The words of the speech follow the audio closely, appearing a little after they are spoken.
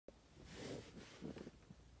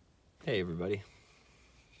Hey everybody,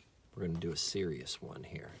 we're going to do a serious one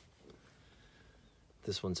here.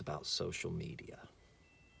 This one's about social media.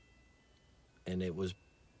 And it was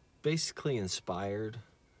basically inspired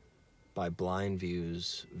by Blind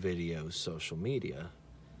View's video Social Media,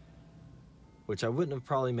 which I wouldn't have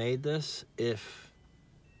probably made this if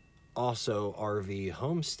also RV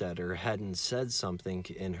Homesteader hadn't said something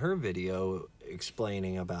in her video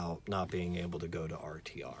explaining about not being able to go to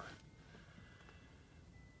RTR.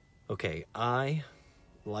 Okay, I,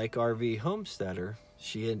 like RV Homesteader,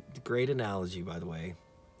 she had a great analogy, by the way.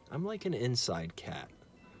 I'm like an inside cat.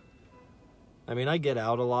 I mean, I get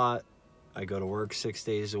out a lot. I go to work 6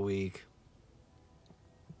 days a week.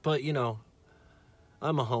 But, you know,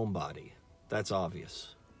 I'm a homebody. That's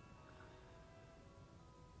obvious.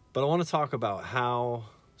 But I want to talk about how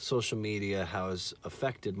social media has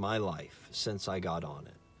affected my life since I got on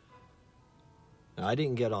it. Now, I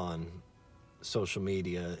didn't get on social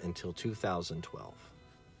media until 2012.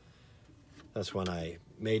 That's when I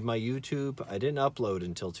made my YouTube. I didn't upload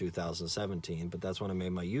until 2017, but that's when I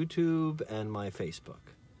made my YouTube and my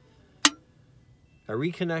Facebook. I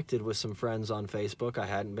reconnected with some friends on Facebook I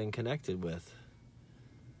hadn't been connected with.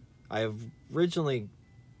 I have originally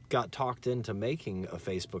got talked into making a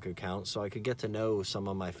Facebook account so I could get to know some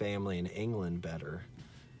of my family in England better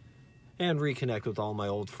and reconnect with all my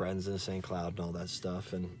old friends in St. Cloud and all that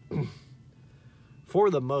stuff. And for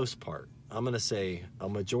the most part, I'm going to say a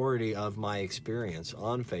majority of my experience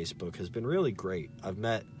on Facebook has been really great. I've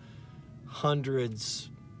met hundreds,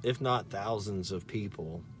 if not thousands of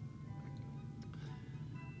people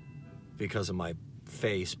because of my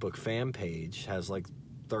Facebook fan page has like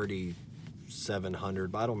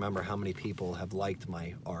 3,700. I don't remember how many people have liked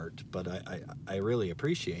my art, but I really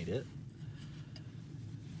appreciate it.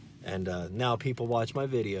 And now people watch my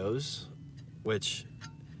videos, which,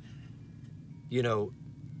 you know,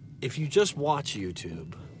 if you just watch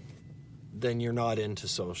YouTube, then you're not into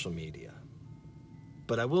social media.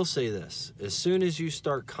 But I will say this, as soon as you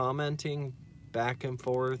start commenting back and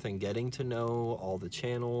forth and getting to know all the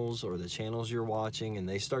channels or the channels you're watching and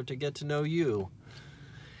they start to get to know you,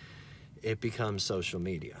 it becomes social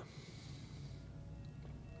media.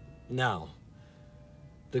 Now,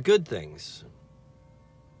 the good things.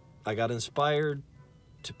 I got inspired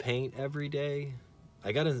to paint every day.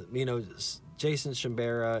 I got, you know, Jason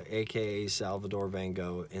Shimbera, aka Salvador Van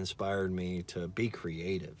Gogh, inspired me to be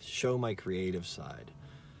creative, show my creative side,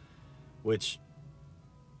 which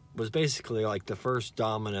was basically like the first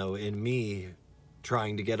domino in me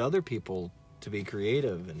trying to get other people to be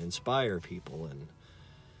creative and inspire people. And,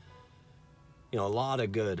 you know, a lot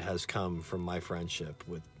of good has come from my friendship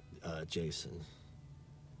with Jason.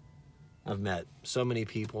 I've met so many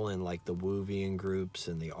people in like the Woovian groups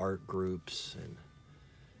and the art groups, and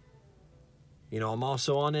you know, I'm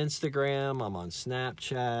also on Instagram, I'm on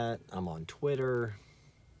Snapchat, I'm on Twitter.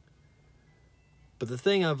 But the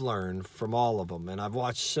thing I've learned from all of them, and I've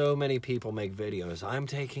watched so many people make videos, I'm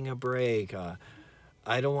taking a break,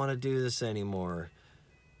 I don't want to do this anymore.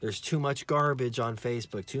 There's too much garbage on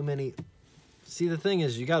Facebook, too many. See, the thing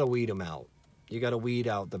is, you got to weed them out. You got to weed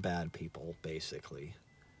out the bad people, basically.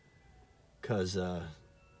 Because I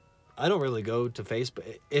don't really go to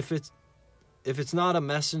Facebook. If it's not a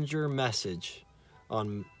messenger message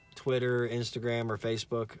on Twitter, Instagram, or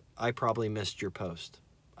Facebook, I probably missed your post.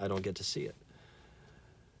 I don't get to see it.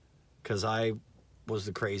 Because I was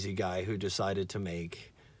the crazy guy who decided to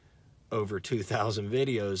make over 2,000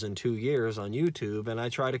 videos in 2 years on YouTube, and I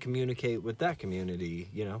try to communicate with that community,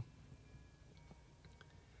 you know.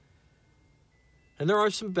 And there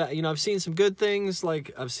are some bad, you know, I've seen some good things,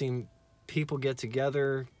 like I've seen people get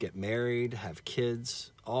together, get married, have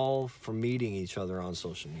kids, all from meeting each other on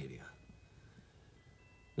social media.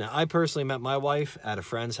 Now, I personally met my wife at a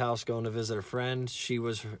friend's house going to visit a friend. She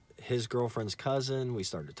was his girlfriend's cousin. We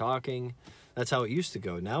started talking. That's how it used to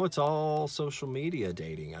go. Now it's all social media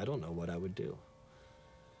dating. I don't know what I would do.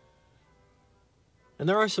 And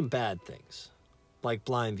there are some bad things. Like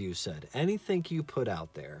Blind View said, anything you put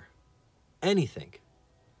out there, anything,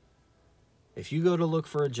 if you go to look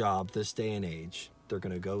for a job this day and age, they're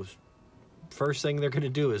going to go, first thing they're going to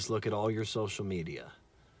do is look at all your social media.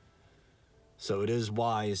 So it is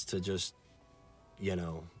wise to just, you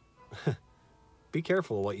know, be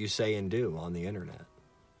careful of what you say and do on the internet.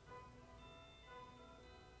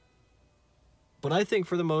 But I think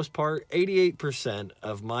for the most part, 88%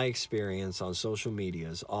 of my experience on social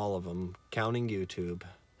medias, all of them, counting YouTube,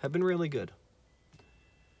 have been really good.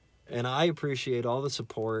 And I appreciate all the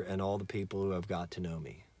support and all the people who have got to know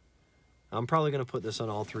me. I'm probably going to put this on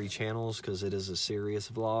all 3 channels because it is a serious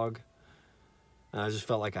vlog. And I just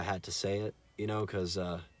felt like I had to say it, you know, because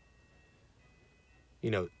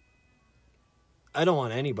you know, I don't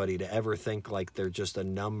want anybody to ever think like they're just a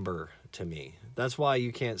number to me. That's why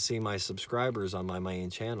you can't see my subscribers on my main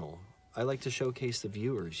channel. I like to showcase the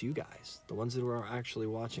viewers, you guys, the ones that are actually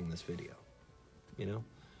watching this video. You know,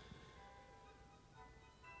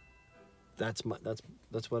 that's what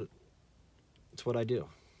I do.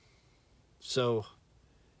 So,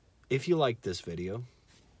 if you liked this video,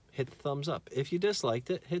 hit the thumbs up. If you disliked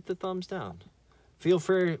it, hit the thumbs down. Feel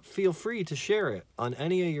free to share it on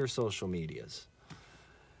any of your social medias.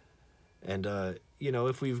 And, you know,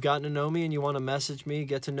 if we've gotten to know me and you want to message me,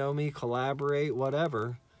 get to know me, collaborate,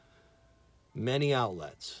 whatever, many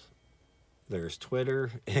outlets. There's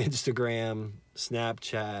Twitter, Instagram,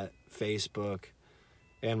 Snapchat, Facebook,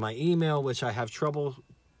 and my email, which I have trouble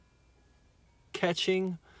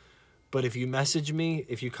catching. But if you message me,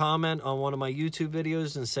 if you comment on one of my YouTube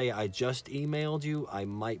videos and say, I just emailed you, I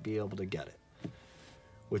might be able to get it.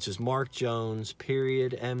 Which is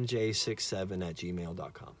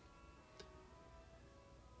markjones.mj67@gmail.com.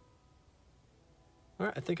 All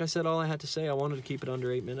right, I think I said all I had to say. I wanted to keep it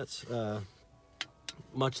under 8 minutes.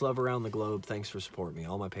 Much love around the globe. Thanks for supporting me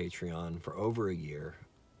on my Patreon for over a year.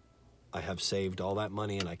 I have saved all that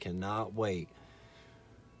money, and I cannot wait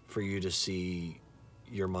for you to see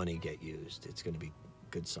your money get used. It's going to be a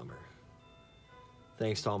good summer.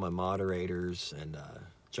 Thanks to all my moderators and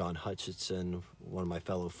John Hutchinson, one of my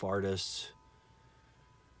fellow fartists,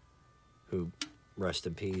 who, rest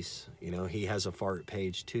in peace. You know, he has a fart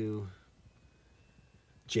page too.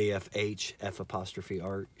 JFH,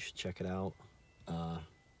 F''art. You should check it out.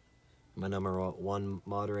 My number 1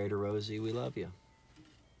 moderator, Rosie, we love you.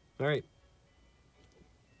 All right.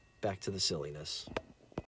 Back to the silliness.